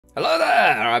Hello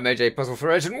there, I'm AJ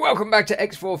PuzzleFerret, and welcome back to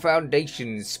X4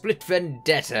 Foundation's Split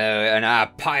Vendetta and our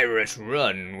pirate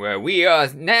run, where we are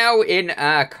now in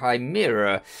our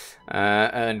Chimera,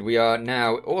 and we are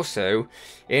now also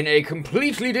in a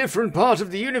completely different part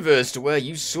of the universe to where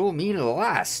you saw me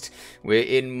last. We're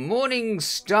in Morning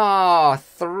Star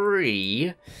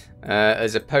 3,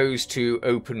 as opposed to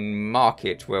Open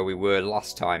Market, where we were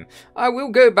last time. I will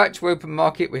go back to Open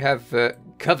Market. We have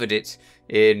covered it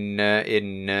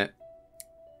in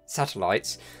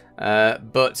satellites,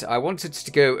 but I wanted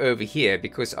to go over here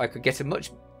because I could get a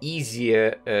much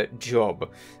easier job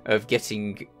of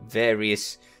getting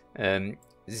various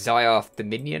Xioth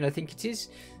Dominion, I think it is,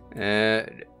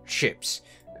 ships.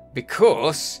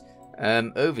 Because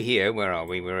over here, where are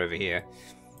we? We're over here.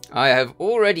 I have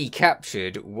already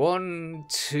captured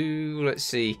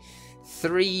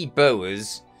 3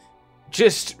 boas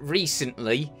just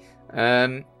recently.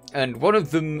 And one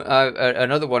of them,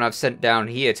 another one I've sent down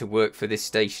here to work for this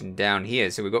station down here.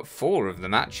 So we've got 4 of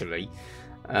them actually.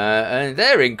 And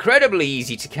they're incredibly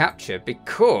easy to capture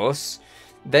because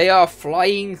they are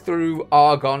flying through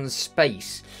Argon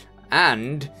space.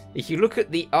 And if you look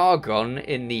at the Argon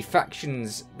in the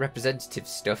factions representative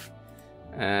stuff,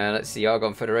 let's see,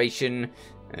 Argon Federation,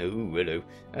 oh hello,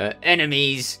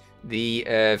 enemies,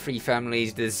 the Free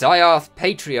Families, the Xioth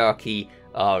Patriarchy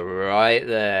are right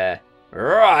there.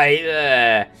 Right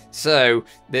there. So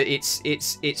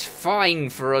it's fine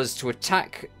for us to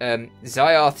attack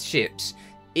Xioth ships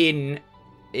in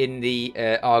the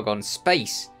Argon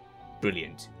space.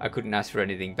 Brilliant. I couldn't ask for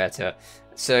anything better.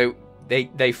 So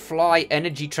they fly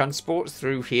energy transports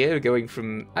through here, going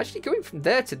from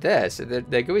there to there. So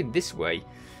they're going this way,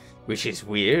 which is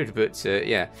weird, but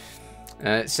yeah.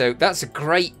 So that's a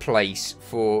great place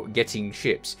for getting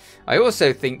ships. I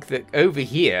also think that over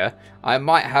here I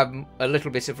might have a little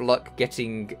bit of luck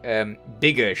getting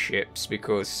bigger ships,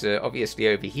 because obviously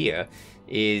over here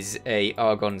is a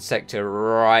Argon sector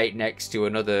right next to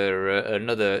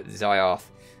another Xioth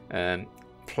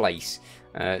place.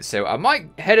 So I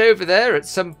might head over there at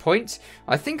some point.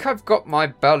 I think I've got my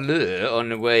Balur on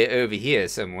the way over here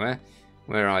somewhere.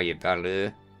 Where are you,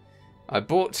 Balur? I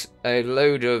bought a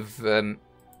load of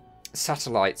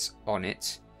satellites on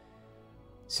it.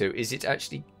 So is it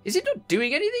not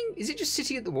doing anything? Is it just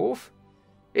sitting at the wharf?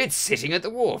 It's sitting at the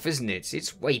wharf, isn't it?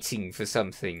 It's waiting for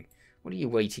something. What are you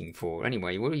waiting for?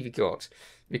 Anyway, what have you got?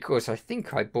 Because I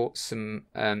think I bought some,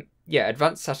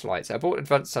 advanced satellites. I bought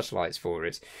advanced satellites for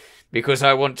it. Because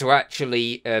I want to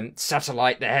actually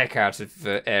satellite the heck out of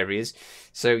areas.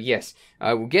 So yes,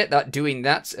 I will get doing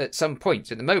that at some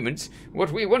point. At the moment,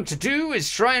 what we want to do is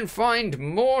try and find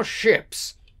more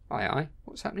ships. Aye, aye.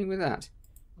 What's happening with that?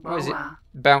 Why is it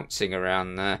bouncing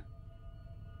around there?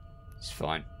 It's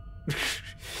fine.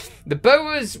 The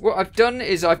boas, what I've done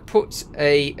is I've put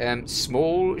a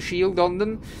small shield on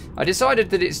them. I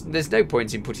decided that there's no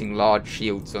point in putting large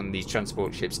shields on these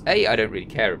transport ships. A, I don't really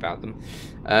care about them.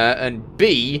 And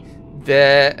B,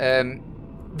 they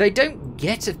don't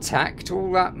get attacked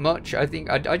all that much. I think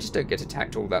I just don't get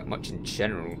attacked all that much in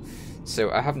general.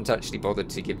 So I haven't actually bothered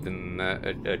to give them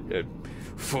a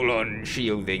full-on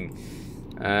shielding.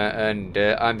 And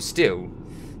I'm still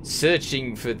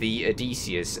searching for the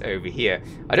Odysseus over here.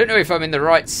 I don't know if I'm in the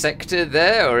right sector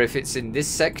there, or if it's in this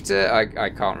sector. I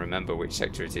can't remember which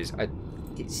sector it is.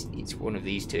 It's one of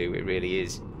these two. It really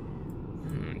is.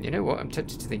 You know what? I'm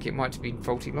tempted to think it might have been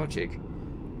faulty logic.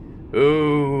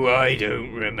 Oh, I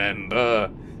don't remember.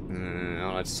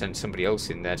 I'll have to send somebody else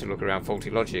in there to look around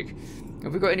faulty logic.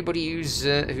 Have we got anybody who's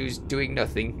doing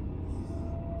nothing?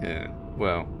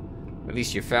 Well, at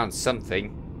least you found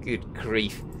something. Good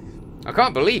grief. I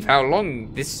can't believe how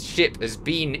long this ship has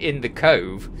been in the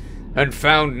cove and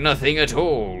found nothing at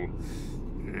all.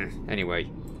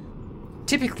 Anyway.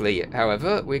 Typically,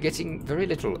 however, we're getting very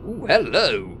little. Ooh,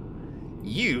 hello!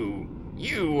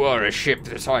 You are a ship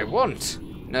that I want.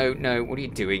 No, what are you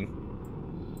doing?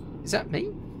 Is that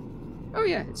me? Oh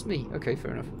yeah, it's me. Okay,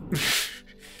 fair enough.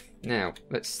 Now,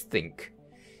 let's think.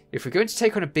 If we're going to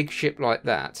take on a big ship like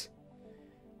that,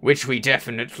 which we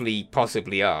definitely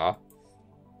possibly are,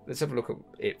 let's have a look at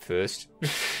it first.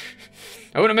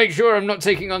 I want to make sure I'm not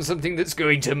taking on something that's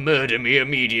going to murder me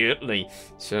immediately.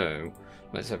 So,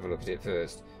 let's have a look at it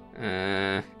first.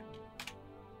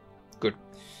 Good.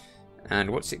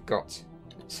 And what's it got?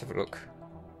 Let's have a look.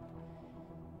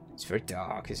 It's very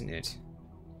dark, isn't it?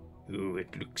 Ooh,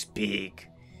 it looks big.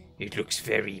 It looks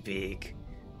very big.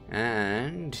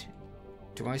 And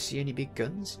do I see any big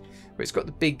guns? Well, it's got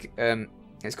the big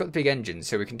engines,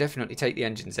 so we can definitely take the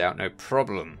engines out, no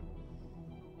problem.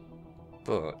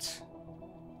 But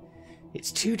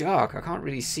it's too dark. I can't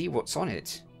really see what's on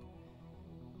it.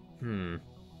 We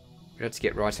have to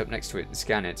get right up next to it and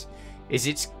scan it. Is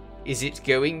it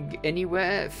going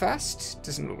anywhere fast?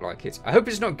 Doesn't look like it. I hope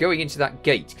it's not going into that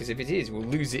gate, because if it is, we'll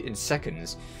lose it in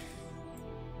seconds.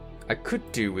 I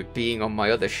could do with being on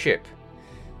my other ship.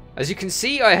 As you can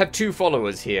see, I have 2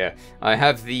 followers here. I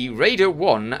have the Raider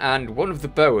 1 and one of the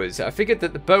Boas. I figured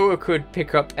that the Boa could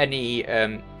pick up any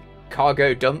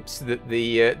cargo dumps that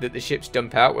the ships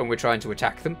dump out when we're trying to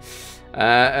attack them.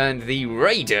 And the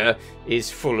Raider is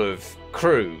full of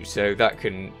crew, so that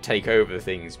can take over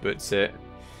things. But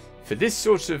for this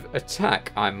sort of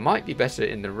attack, I might be better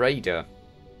in the Raider.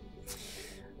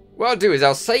 What I'll do is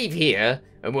I'll save here,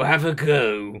 and we'll have a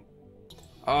go.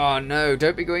 Oh no,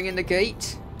 don't be going in the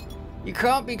gate. You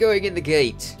can't be going in the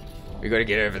gate. We've got to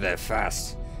get over there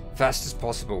fast. Fast as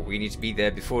possible. We need to be there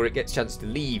before it gets a chance to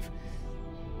leave.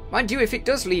 Mind you, if it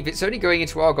does leave, it's only going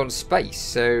into Argon space,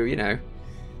 so, you know,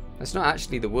 that's not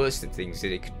actually the worst of things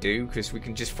that it could do, because we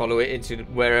can just follow it into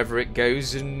wherever it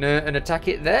goes and attack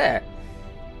it there.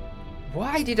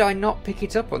 Why did I not pick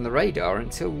it up on the radar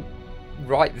until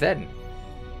right then?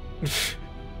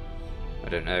 I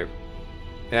don't know.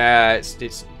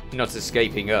 It's not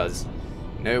escaping us.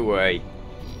 No way.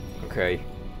 Okay.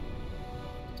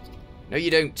 No,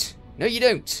 you don't. No, you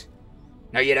don't.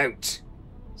 No, you don't.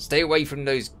 Stay away from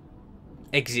those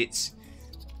exits.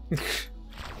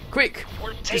 Quick!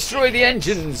 Destroy the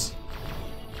engines!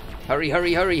 Hurry,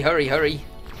 hurry, hurry, hurry, hurry.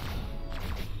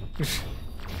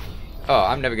 Oh,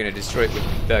 I'm never going to destroy it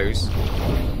with those.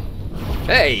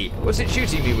 Hey! What's it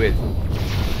shooting me with?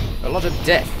 A lot of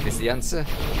death is the answer.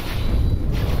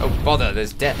 Oh, bother,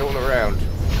 there's death all around.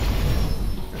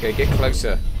 Okay, get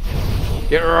closer.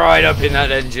 Get right up in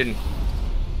that engine.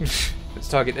 Let's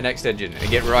target the next engine and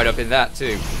get right up in that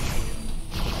too.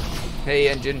 Hey,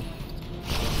 engine.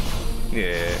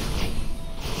 Yeah.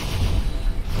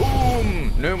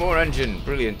 Boom! No more engine.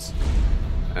 Brilliant.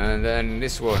 And then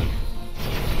this one.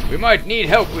 We might need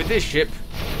help with this ship.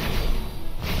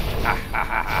 Ha ha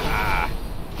ha ha ha.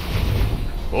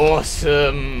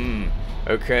 Awesome.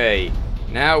 Okay.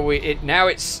 Now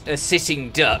it's a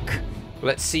sitting duck.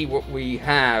 Let's see what we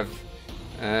have.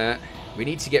 We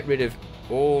need to get rid of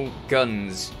all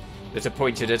guns that are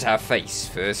pointed at our face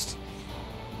first.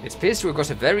 It appears to have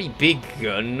got a very big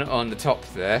gun on the top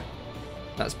there.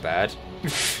 That's bad.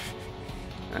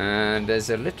 And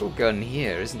there's a little gun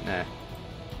here, isn't there?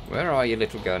 Where are you,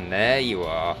 little gun? There you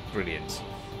are. Brilliant.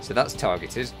 So that's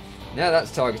targeted. Now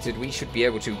that's targeted, we should be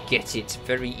able to get it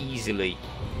very easily.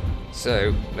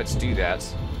 So, let's do that.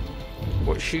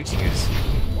 What's shooting us?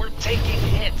 We're taking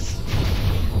hits.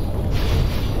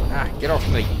 Ah, get off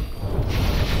me.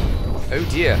 Oh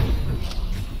dear.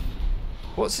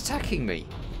 What's attacking me?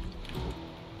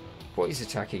 What is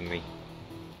attacking me?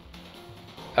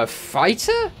 A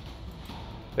fighter?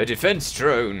 A defense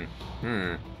drone.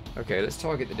 Okay, let's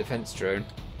target the defense drone.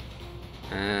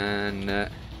 And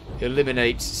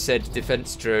eliminate said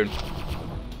defense drone.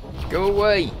 Go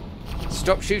away.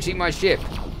 Stop shooting my ship.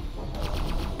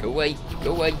 Go away,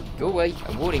 go away, go away.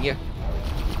 I'm warning you.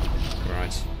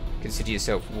 Right. Consider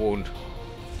yourself warned.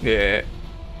 Yeah.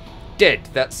 Dead.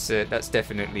 That's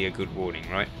definitely a good warning,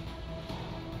 right?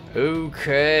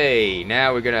 Okay.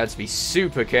 Now we're going to have to be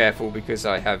super careful because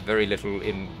I have very little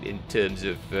in terms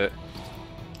of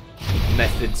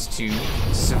methods to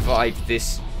survive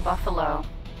this. Buffalo.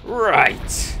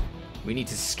 Right. We need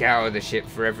to scour the ship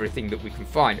for everything that we can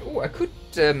find. Oh, I could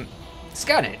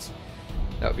scan it.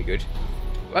 That would be good.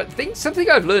 I think something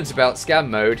I've learned about scan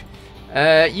mode.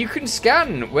 You can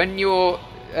scan when you're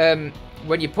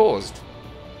paused.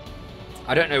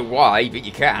 I don't know why, but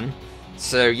you can.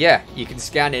 So yeah, you can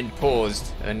scan in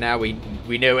paused, and now we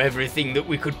know everything that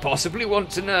we could possibly want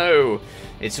to know.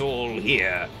 It's all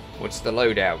here. What's the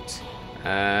loadout?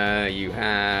 You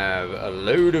have a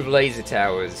load of laser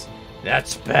towers.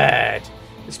 That's bad.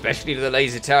 Especially the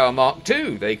laser tower Mark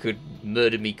II. They could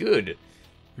murder me good.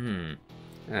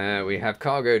 We have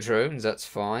cargo drones, that's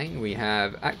fine. We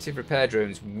have active repair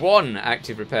drones, 1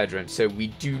 active repair drone. So we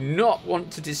do not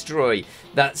want to destroy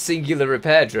that singular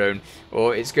repair drone,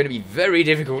 or it's going to be very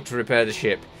difficult to repair the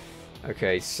ship.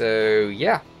 Okay, so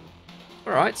yeah.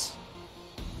 Alright.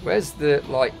 Where's the,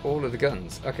 all of the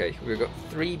guns? Okay, we've got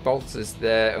 3 bolters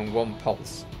there and 1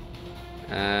 pulse.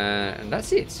 And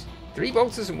that's it. 3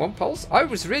 bolters and 1 pulse? I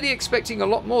was really expecting a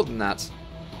lot more than that.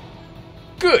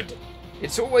 Good!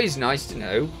 It's always nice to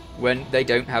know when they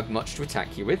don't have much to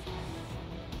attack you with.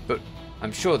 But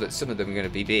I'm sure that some of them are going to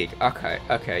be big.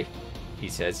 Okay, he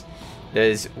says.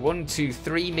 There's 1, 2,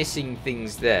 3 missing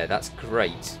things there. That's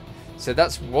great. So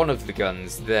that's one of the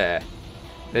guns there.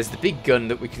 There's the big gun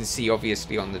that we can see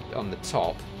obviously on the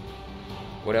top.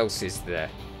 What else is there?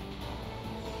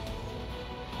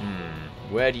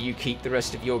 Where do you keep the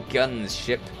rest of your guns,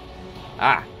 ship?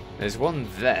 Ah, there's one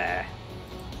there.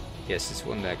 Yes, there's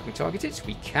one there. Can we target it?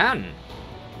 We can.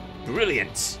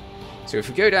 Brilliant. So if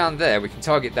we go down there, we can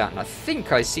target that. And I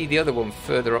think I see the other one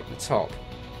further up the top.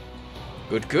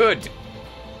 Good, good.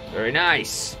 Very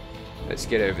nice. Let's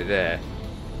get over there.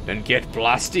 And get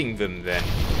blasting them then.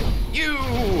 You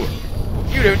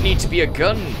don't need to be a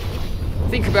gun.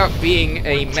 Think about being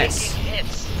a mess.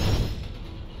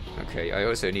 Okay, I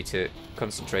also need to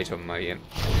concentrate on my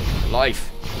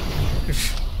life.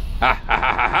 Ha ha ha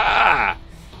ha ha!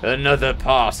 Another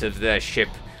part of their ship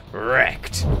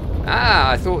wrecked.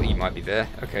 Ah, I thought you might be there.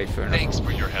 Okay, fair enough. Thanks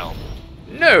for your help.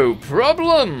 No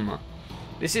problem!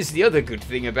 This is the other good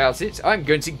thing about it. I'm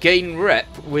going to gain rep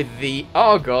with the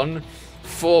Argon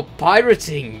for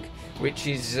pirating, which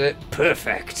is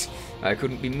perfect. I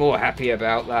couldn't be more happy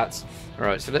about that.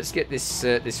 Alright, so let's get this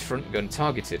this front gun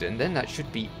targeted, and then that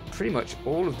should be pretty much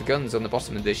all of the guns on the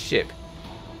bottom of this ship.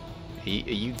 Are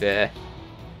you there?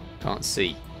 Can't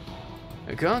see.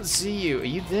 I can't see you. Are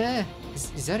you there?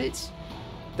 Is that it?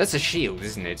 That's a shield,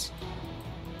 isn't it?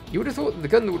 You would have thought the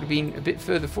gun would have been a bit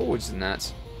further forwards than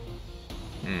that.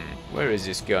 Where is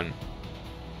this gun?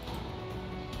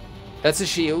 That's a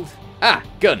shield. Ah,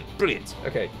 gun. Brilliant.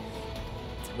 Okay.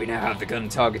 We now have the gun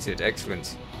targeted.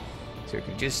 Excellent. So we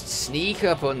can just sneak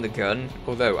up on the gun.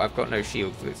 Although, I've got no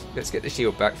shield. Let's get the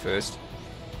shield back first.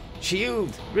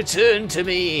 Shield, return to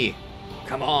me.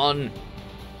 Come on.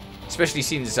 Especially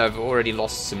since I've already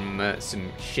lost some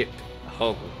ship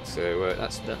hull. So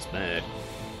that's bad.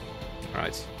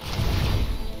 Right.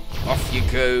 Off you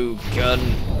go, gun.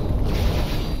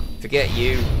 Forget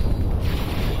you.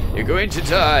 You're going to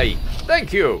die.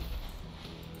 Thank you.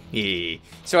 Yeah.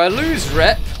 So I lose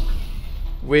rep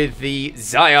with the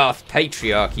Zioth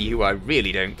Patriarchy, who I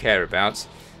really don't care about.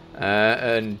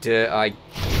 And I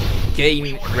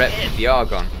gain rep with the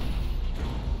Argon.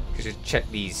 Just check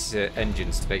these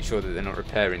engines to make sure that they're not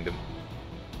repairing them.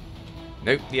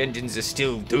 Nope, the engines are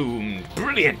still doomed.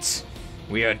 Brilliant!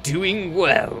 We are doing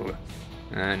well.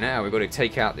 Now we've got to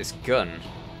take out this gun.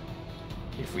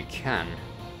 If we can.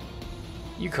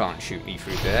 You can't shoot me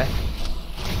through there.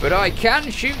 But I can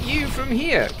shoot you from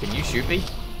here. Can you shoot me?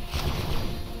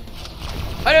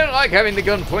 I don't like having the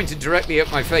gun pointed directly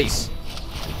at my face.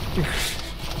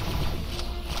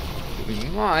 We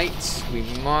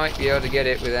might be able to get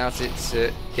it without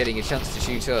it getting a chance to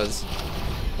shoot us.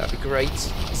 That'd be great.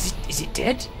 Is it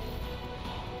dead?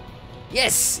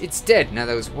 Yes, it's dead. Now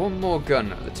there was one more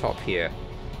gun at the top here.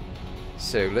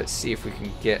 So let's see if we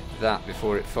can get that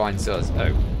before it finds us.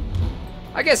 Oh.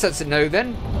 I guess that's a no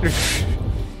then.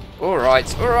 Alright.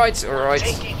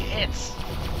 Taking hits.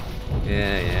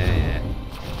 Yeah.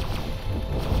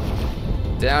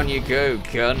 Down you go,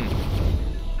 gun.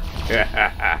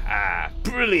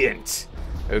 Brilliant!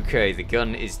 Okay, the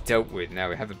gun is dealt with. Now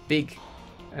we have a big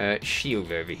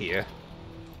shield over here,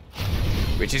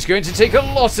 which is going to take a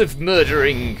lot of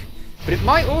murdering. But it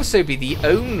might also be the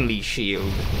only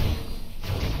shield.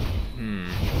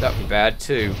 That would be bad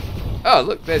too. Oh,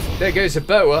 look, there goes a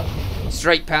boa.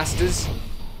 Straight past us.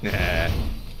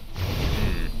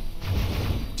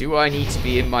 Do I need to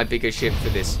be in my bigger ship for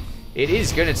this? It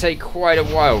is going to take quite a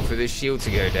while for this shield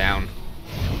to go down.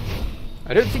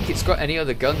 I don't think it's got any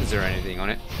other guns or anything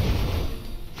on it.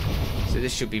 So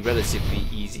this should be relatively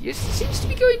easy. It seems to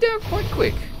be going down quite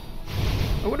quick.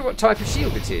 I wonder what type of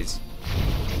shield it is.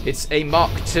 It's a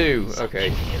Mark II.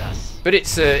 Okay. But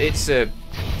it's a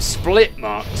split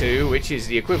Mark II, which is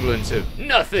the equivalent of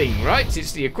nothing, right?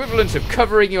 It's the equivalent of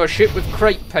covering your ship with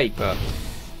crepe paper.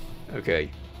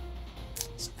 Okay.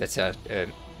 That's how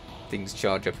things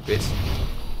charge up a bit.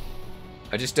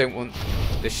 I just don't want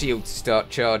the shield to start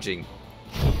charging.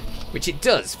 Which it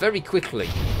does, very quickly.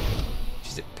 Which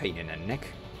is a pain in the neck.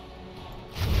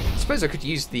 I suppose I could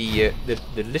use the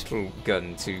little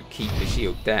gun to keep the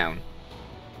shield down.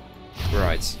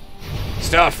 Right.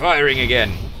 Start firing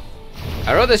again!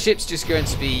 Our other ship's just going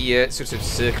to be sort of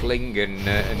circling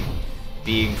and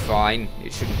being fine.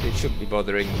 It shouldn't be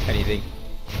bothering anything.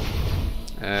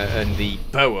 And the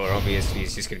boa, obviously,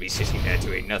 is just going to be sitting there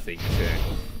doing nothing. So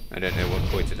I don't know what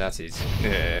point of that is.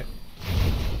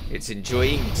 It's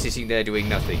enjoying sitting there doing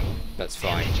nothing. That's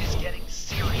fine. Damage is getting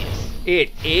serious.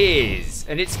 It is!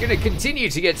 And it's going to continue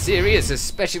to get serious,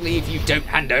 especially if you don't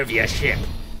hand over your ship.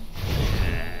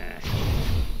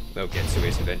 They'll get to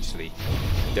it eventually.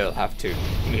 They'll have to.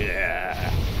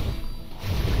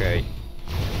 Okay.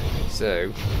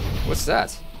 So, what's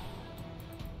that?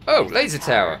 Oh, laser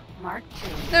tower. Mark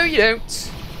II. No, you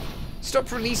don't. Stop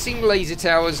releasing laser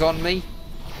towers on me.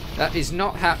 That is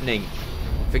not happening.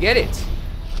 Forget it.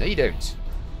 No, you don't.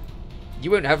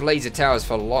 You won't have laser towers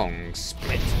for long,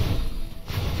 Split.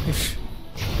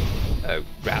 Oh,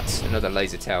 rats. Another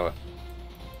laser tower.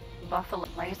 Buffalo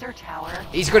laser tower.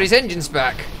 He's got his engines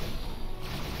back.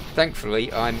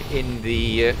 Thankfully, I'm in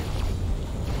the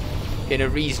in a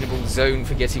reasonable zone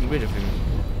for getting rid of him.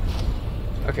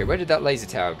 Okay, where did that laser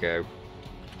tower go?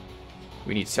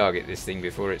 We need to target this thing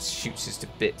before it shoots us to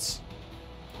bits.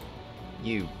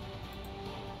 You.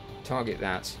 Target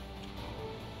that.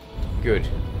 Good.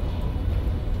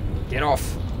 Get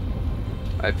off!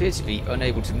 I appear to be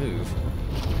unable to move.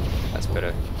 That's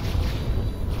better.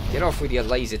 Get off with your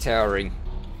laser towering.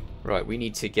 Right, we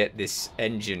need to get this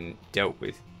engine dealt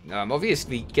with. Now, I'm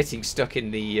obviously getting stuck in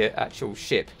the actual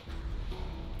ship.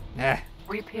 Ah.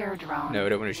 Repair drone. No, I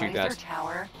don't want to shoot laser that.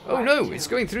 Tower. Oh no, it's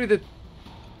going through the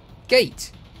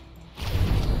gate.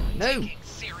 No.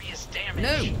 Serious damage.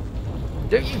 No.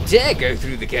 Don't you dare go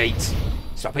through the gate.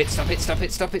 Stop it, stop it, stop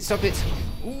it, stop it, stop it.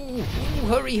 Ooh,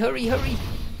 hurry, hurry, hurry.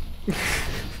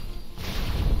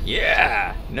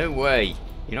 Yeah, no way.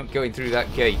 You're not going through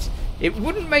that gate. It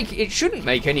shouldn't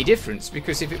make any difference,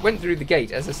 because if it went through the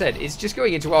gate, as I said, it's just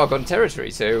going into Argon territory,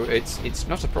 so it's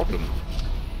not a problem.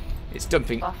 It's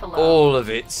dumping Buffalo. all of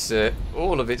its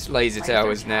laser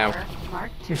towers now. Tower,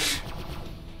 Mark II.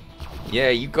 Yeah,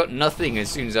 you've got nothing as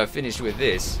soon as I've finished with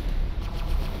this.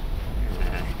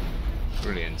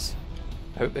 Brilliant.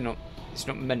 I hope it's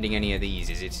not mending any of these,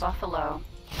 is it? Buffalo.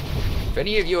 If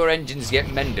any of your engines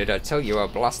get mended, I tell you I'll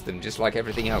blast them just like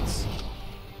everything else.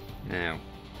 Now,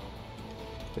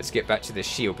 let's get back to the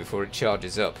shield before it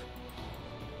charges up.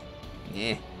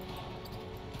 Yeah.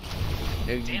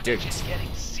 No, you Damage don't. is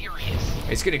getting serious.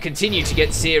 It's going to continue to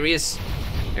get serious.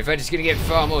 In fact, it's going to get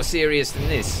far more serious than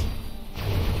this.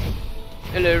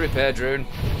 Hello, repair drone.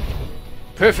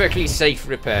 Perfectly safe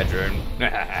repair drone.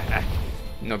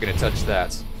 I'm not going to touch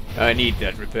that. I need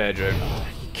that repair drone. Are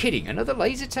you kidding? Another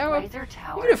laser tower? Laser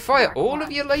tower. You're going to fire Mark all I.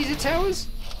 of your laser towers?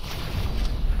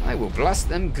 I will blast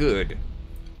them good.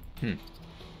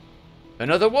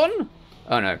 Another one?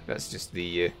 Oh no, that's just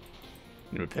the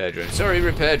repair drone. Sorry,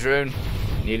 repair drone.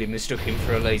 Nearly mistook him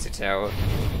for a laser tower.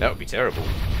 That would be terrible.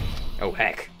 Oh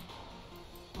heck.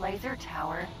 Laser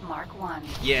tower Mark I.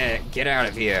 Yeah, get out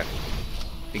of here.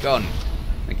 Be gone.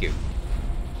 Thank you.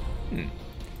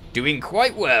 Doing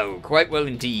quite well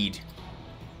indeed.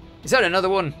 Is that another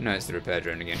one? No, it's the repair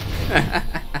drone again.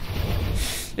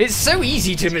 It's so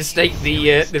easy to mistake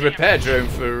the repair drone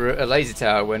for a laser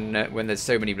tower when there's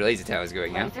so many laser towers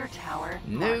going out. Laser tower.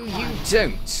 No, Mark you I.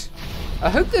 don't. I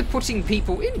hope they're putting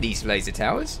people in these laser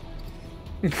towers.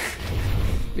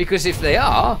 Because if they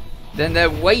are, then they're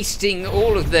wasting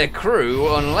all of their crew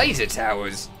on laser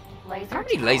towers. Laser How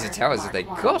many tower, laser towers have Mark they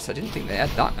I. got? I didn't think they had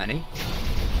that many.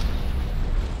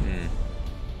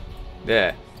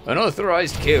 There.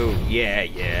 Unauthorized kill. Yeah,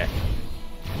 yeah.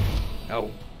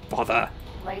 Oh, bother.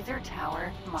 Laser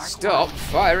tower Mark Stop I.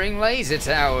 firing laser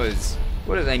towers.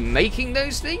 What are they making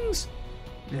those things?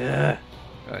 Ugh.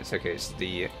 Oh, it's okay. It's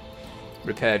the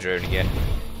repair drone again.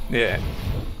 Yeah.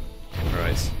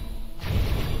 Right.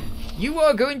 You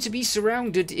are going to be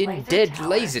surrounded in Laser dead tower,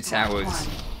 laser Mark towers.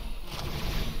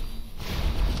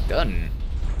 I. Done.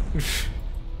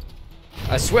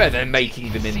 I swear they're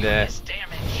making them in there. Serious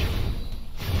damage.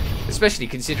 Especially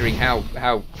considering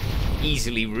how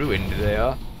easily ruined they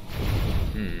are.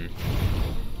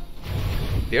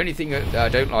 The only thing that I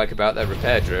don't like about that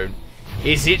repair drone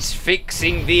is it's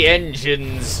fixing the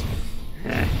engines.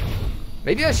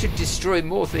 Maybe I should destroy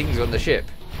more things on the ship.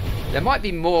 There might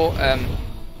be more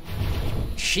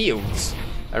shields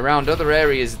around other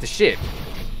areas of the ship,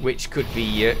 which could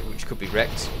be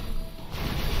wrecked.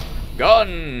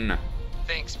 Gone.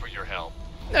 Thanks for your help.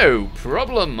 No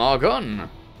problem, Argon.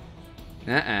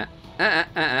 No,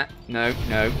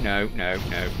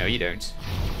 you don't.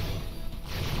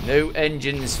 No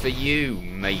engines for you,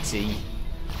 matey.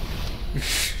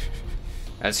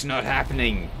 That's not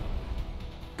happening.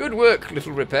 Good work,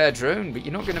 little repair drone, but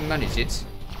you're not going to manage it.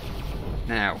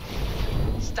 Now.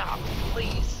 Stop,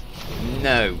 please.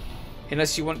 No.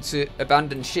 Unless you want to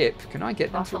abandon ship. Can I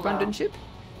get them to Buffalo. abandon ship?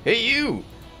 Hey, you!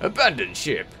 Abandon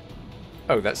ship!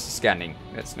 Oh, that's scanning.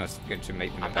 That's not going to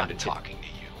make them I'm abandon not ship. talking to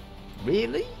you.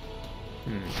 Really?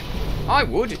 I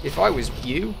would if I was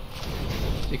you.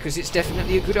 Because it's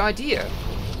definitely a good idea.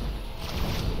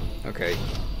 Okay.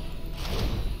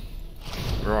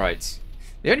 Right.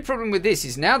 The only problem with this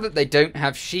is now that they don't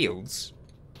have shields.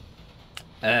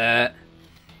 Well,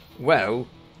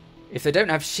 if they don't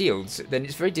have shields, then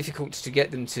it's very difficult to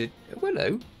get them to... Oh,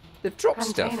 hello. They've dropped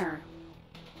stuff. Container.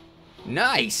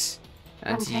 Nice.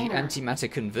 Container. Antimatter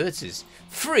converters.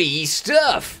 Free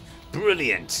stuff.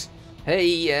 Brilliant.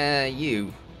 Hey,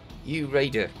 you. You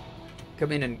raider.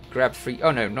 Come in and grab free...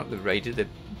 Oh no, not the raider, the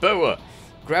boa.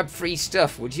 Grab free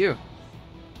stuff, would you?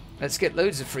 Let's get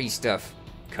loads of free stuff.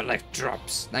 Collect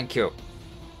drops. Thank you.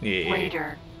 Yeah.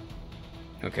 Raider.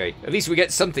 Okay, at least we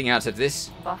get something out of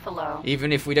this. Buffalo.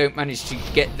 Even if we don't manage to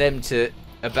get them to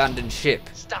abandon ship.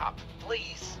 Stop,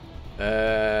 please.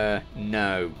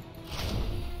 No.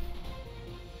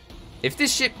 If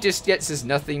this ship just gets us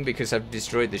nothing because I've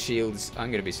destroyed the shields, I'm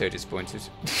going to be so disappointed.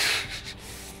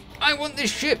 I want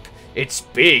this ship. It's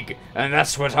big, and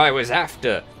that's what I was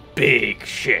after. Big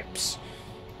ships.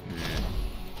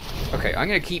 Okay, I'm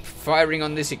going to keep firing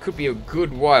on this. It could be a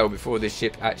good while before this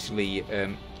ship actually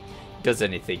does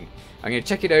anything. I'm going to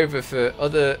check it over for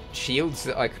other shields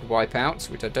that I could wipe out,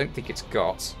 which I don't think it's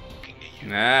got.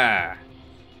 Ah,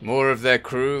 more of their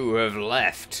crew have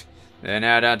left. They're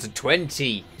now down to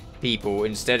 20 people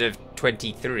instead of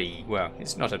 23. Well,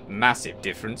 it's not a massive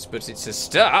difference, but it's a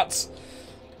start.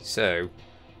 So,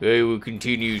 they will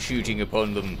continue shooting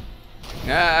upon them.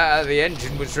 Ah, the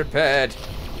engine was repaired.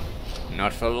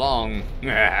 Not for long.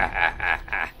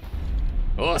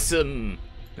 Awesome.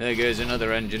 There goes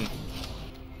another engine.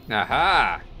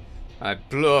 Aha! I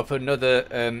blew up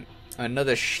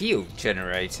another shield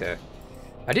generator.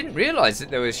 I didn't realise that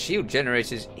there were shield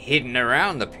generators hidden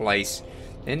around the place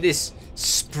in this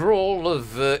sprawl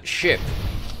of ship.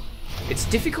 It's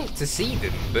difficult to see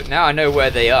them, but now I know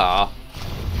where they are.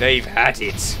 They've had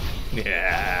it.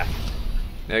 Yeah.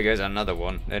 There goes another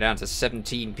one. They're down to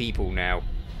 17 people now.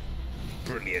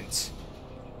 Brilliant.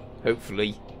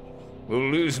 Hopefully, we'll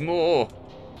lose more.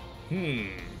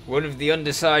 One of the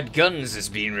underside guns has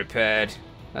been repaired.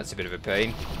 That's a bit of a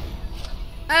pain.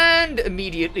 And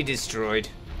immediately destroyed.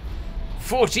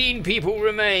 14 people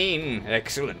remain.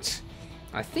 Excellent.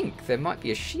 I think there might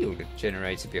be a shield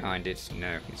generator behind it.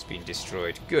 No, it's been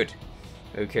destroyed. Good.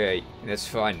 Okay, that's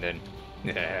fine then.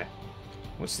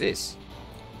 What's this?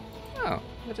 Oh,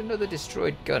 there's another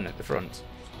destroyed gun at the front.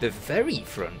 The very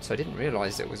front. I didn't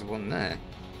realise there was one there.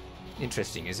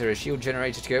 Interesting. Is there a shield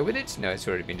generator to go with it? No, it's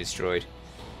already been destroyed.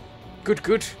 Good,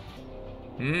 good.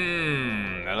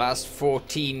 The last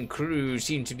 14 crew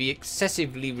seem to be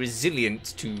excessively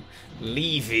resilient to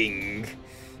leaving.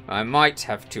 I might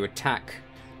have to attack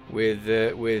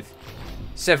with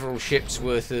several ships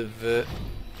worth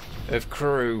of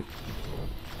crew.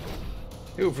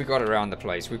 Who have we got around the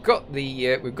place? We've got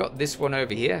this one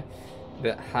over here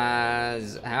that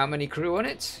has how many crew on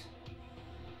it?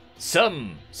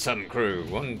 Some crew.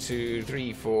 1, 2,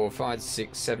 3, 4, 5,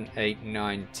 6, 7, 8,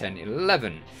 9, 10,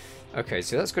 11. Okay,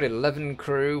 so that's got 11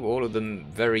 crew, all of them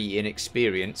very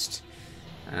inexperienced.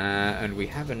 And we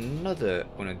have another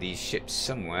one of these ships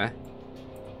somewhere.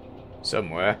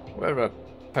 Where have I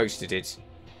posted it?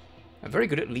 I'm very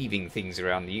good at leaving things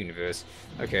around the universe.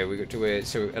 Okay, we got to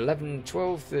so 11,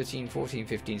 12, 13, 14,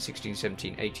 15, 16,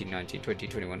 17, 18, 19, 20,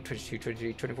 21, 22,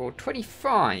 23, 24,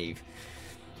 25.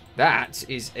 That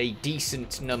is a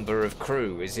decent number of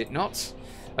crew, is it not?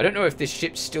 I don't know if this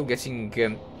ship's still getting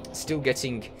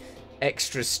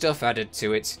extra stuff added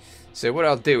to it. So what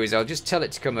I'll do is I'll just tell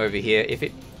it to come over here. If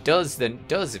it does, then it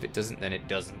does. If it doesn't, then it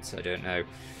doesn't. I don't know.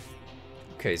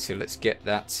 Okay, so let's get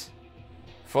that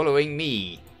following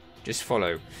me. Just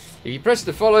follow. If you press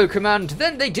the follow command,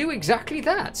 then they do exactly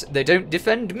that. They don't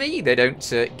defend me. They don't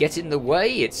get in the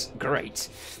way. It's great.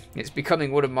 It's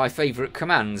becoming one of my favourite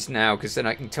commands now, because then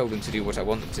I can tell them to do what I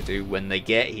want them to do when they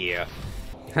get here.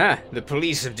 The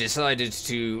police have decided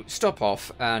to stop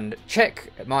off and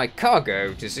check my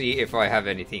cargo to see if I have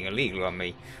anything illegal on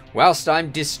me, whilst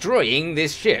I'm destroying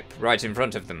this ship right in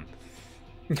front of them.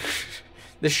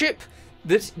 The ship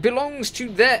that belongs to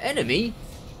their enemy.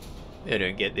 I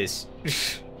don't get this.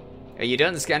 Are you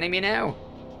done scanning me now?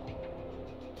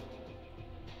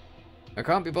 I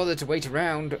can't be bothered to wait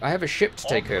around. I have a ship to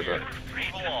take over.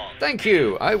 Thank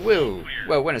you, I will.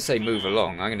 Well, when I say move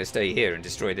along, I'm going to stay here and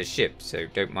destroy this ship, so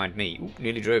don't mind me. Ooh,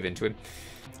 nearly drove into him.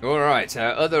 Alright,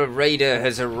 our other raider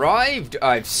has arrived.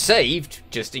 I've saved,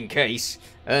 just in case.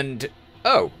 And,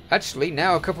 oh, actually,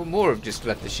 now a couple more have just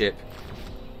left the ship.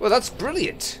 Well, that's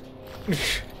brilliant.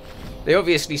 They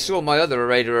obviously saw my other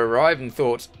raider arrive and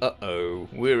thought, uh-oh,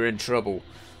 we're in trouble.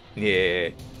 Yeah.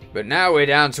 But now we're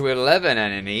down to 11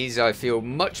 enemies, I feel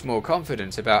much more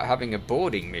confident about having a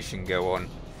boarding mission go on.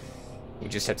 We'll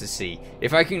just have to see.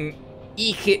 If I can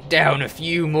eke it down a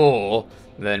few more,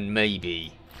 then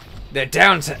maybe. They're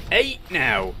down to 8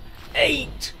 now.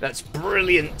 8! That's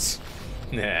brilliant.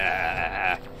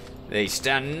 Nah, they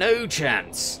stand no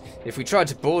chance. If we tried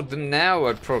to board them now,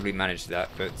 I'd probably manage that,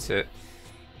 but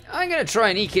I'm going to try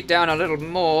and eke it down a little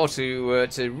more to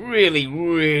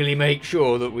really make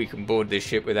sure that we can board this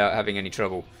ship without having any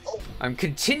trouble. I'm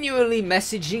continually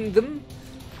messaging them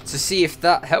to see if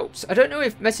that helps. I don't know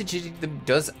if messaging them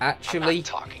does actually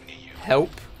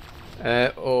help,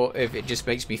 or if it just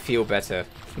makes me feel better.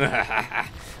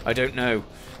 I don't know,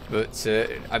 but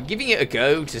I'm giving it a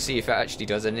go to see if it actually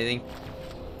does anything.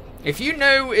 If you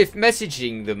know if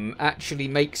messaging them actually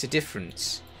makes a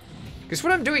difference. Because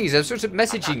what I'm doing is I'm sort of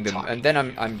messaging them and then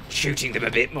I'm shooting them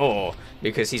a bit more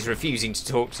because he's refusing to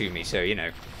talk to me, so, you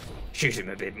know, shoot him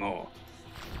a bit more.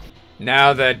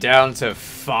 Now they're down to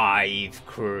 5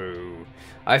 crew.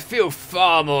 I feel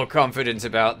far more confident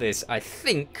about this. I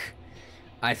think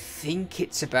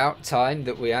it's about time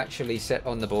that we actually set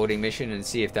on the boarding mission and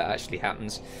see if that actually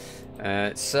happens.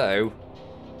 So,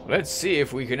 let's see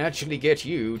if we can actually get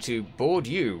you to board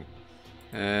you.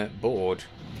 Board.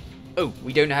 Oh,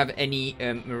 we don't have any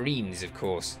Marines, of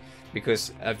course,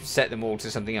 because I've set them all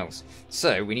to something else.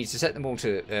 So, we need to set them all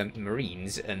to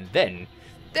Marines, and then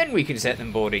we can set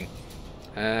them boarding.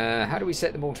 How do we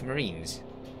set them all to Marines?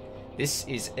 This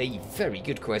is a very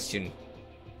good question.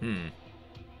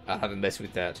 I'll have a mess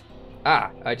with that.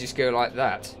 I just go like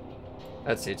that.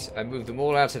 That's it. I move them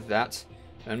all out of that,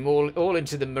 and all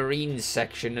into the Marines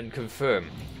section and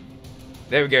confirm.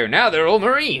 There we go. Now they're all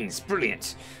Marines.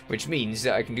 Brilliant. Which means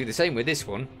that I can do the same with this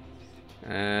one.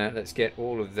 Let's get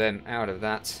all of them out of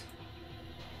that.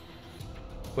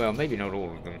 Well, maybe not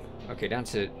all of them. Okay, down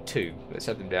to 2. Let's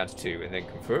have them down to 2 and then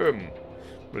confirm.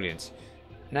 Brilliant.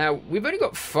 Now, we've only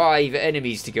got 5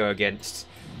 enemies to go against.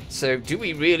 So, do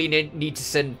we really need to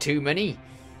send too many?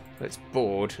 Let's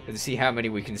board and see how many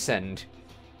we can send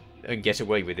and get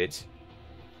away with it.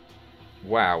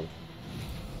 Wow.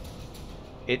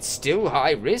 It's still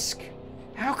high risk?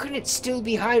 How can it still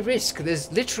be high risk?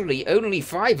 There's literally only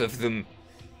 5 of them.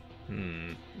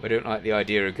 I don't like the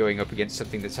idea of going up against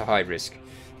something that's a high risk.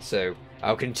 So,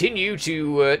 I'll continue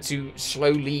to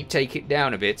slowly take it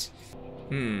down a bit.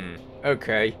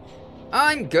 Okay.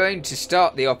 I'm going to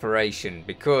start the operation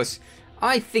because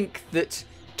I think that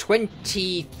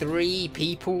 23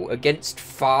 people against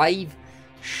 5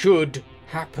 should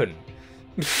happen.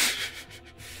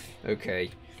 Okay.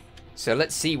 So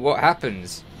let's see what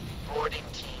happens. Boarding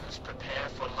teams prepare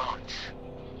for launch.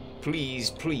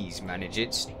 Please manage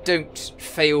it. Don't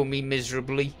fail me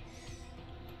miserably.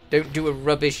 Don't do a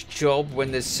rubbish job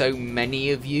when there's so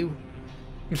many of you.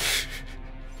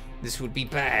 This would be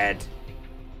bad.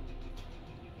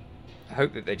 I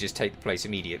hope that they just take the place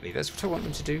immediately. That's what I want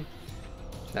them to do.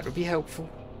 That would be helpful.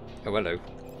 Oh, hello.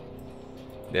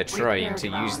 They're trying to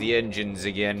use the engines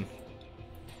again.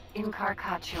 In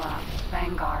Carcaccia,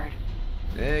 Vanguard.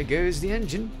 There goes the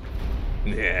engine.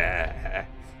 Yeah,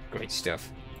 great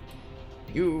stuff.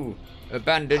 You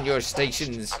abandon your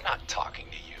stations. I'm not talking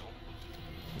to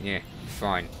you. Yeah,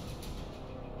 fine.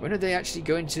 When are they actually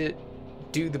going to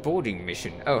do the boarding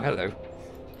mission? Oh, hello.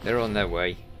 They're on their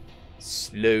way.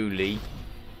 Slowly.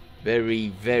 Very,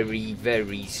 very,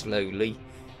 very slowly.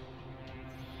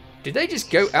 Did they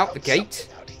just go out the gate?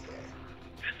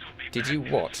 Did you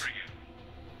what?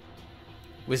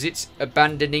 Was it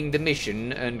abandoning the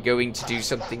mission and going to do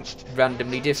something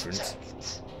randomly different?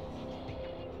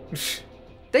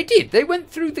 They did. They went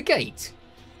through the gate.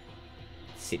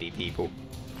 Silly people.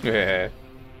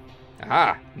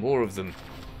 Aha, more of them.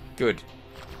 Good.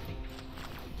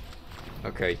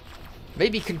 Okay.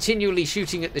 Maybe continually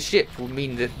shooting at the ship will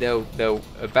mean that they'll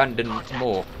abandon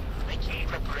more. Making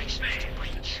preparations to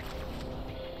breach.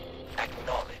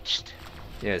 Acknowledged.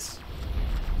 Yes.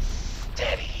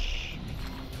 Steady.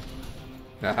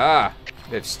 Aha!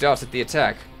 They've started the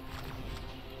attack.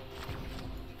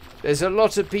 There's a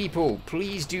lot of people.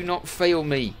 Please do not fail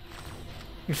me.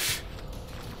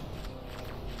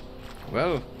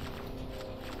 Well,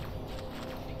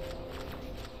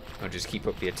 I'll just keep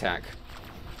up the attack.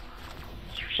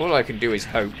 All I can do is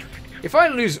hope. If I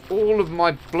lose all of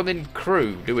my blooming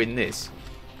crew doing this,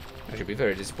 I should be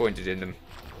very disappointed in them.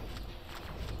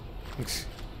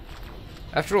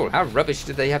 After all, how rubbish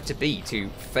do they have to be to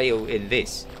fail in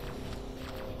this?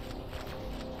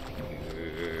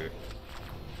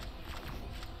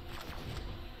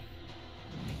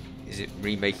 Is it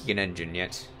remaking an engine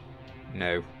yet?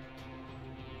 No.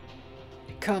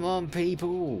 Come on,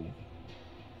 people.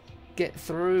 Get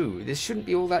through. This shouldn't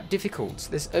be all that difficult.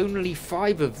 There's only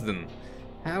 5 of them.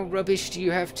 How rubbish do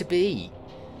you have to be?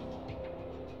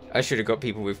 I should have got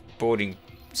people with boarding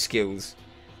skills.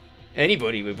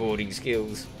 Anybody with boarding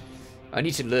skills. I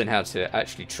need to learn how to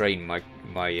actually train my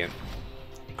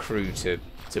crew to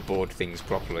board things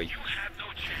properly.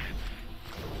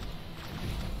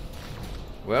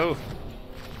 Well,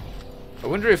 I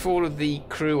wonder if all of the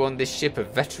crew on this ship are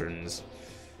veterans.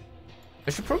 I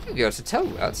should probably be able to tell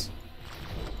that.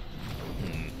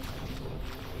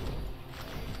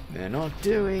 They're not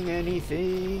doing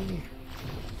anything.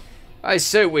 I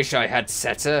so wish I had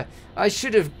Setter. I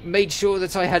should have made sure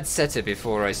that I had Setter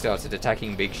before I started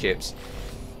attacking big ships.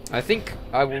 I think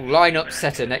I will line up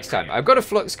Setter next time. I've got a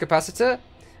flux capacitor,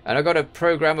 and I've got a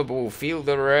programmable field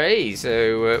array,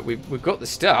 so we've got the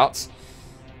start.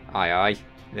 Aye, aye.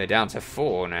 They're down to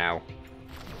 4 now.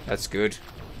 That's good.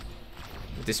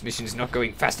 But this mission's not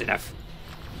going fast enough.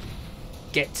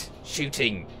 Get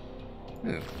shooting.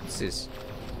 Oh, what's this?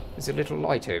 There's a little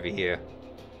light over here.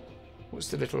 What's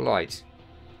the little light?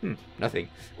 Nothing.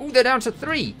 Oh, they're down to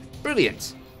 3.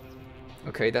 Brilliant.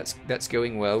 Okay, that's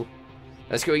going well.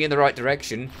 That's going in the right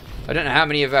direction. I don't know how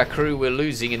many of our crew we're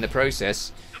losing in the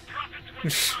process.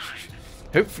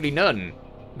 Hopefully none.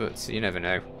 But you never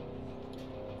know.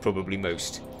 Probably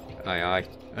most. Aye, aye.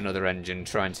 Another engine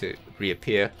trying to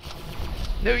reappear.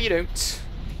 No, you don't.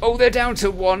 Oh, they're down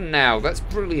to 1 now. That's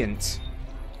brilliant.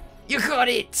 You got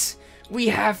it! We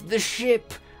have the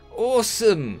ship!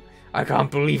 Awesome! I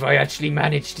can't believe I actually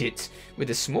managed it. With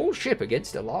a small ship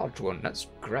against a large one. That's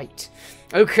great.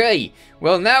 Okay,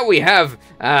 well now we have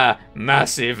a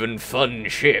massive and fun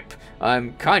ship.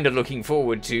 I'm kind of looking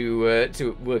forward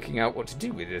to working out what to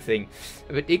do with the thing.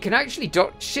 But it can actually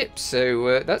dock ships,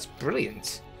 so that's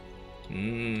brilliant.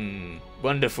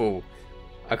 Wonderful.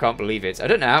 I can't believe it. I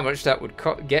don't know how much that would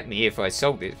get me if I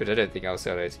sold it, but I don't think I'll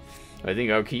sell it. I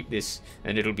think I'll keep this,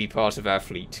 and it'll be part of our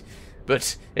fleet.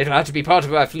 But it'll have to be part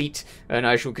of our fleet, and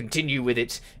I shall continue with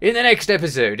it in the next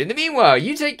episode. In the meanwhile,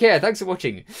 you take care. Thanks for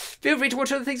watching. Feel free to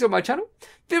watch other things on my channel.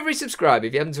 Feel free to subscribe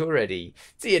if you haven't already.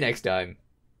 See you next time.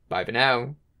 Bye for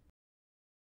now.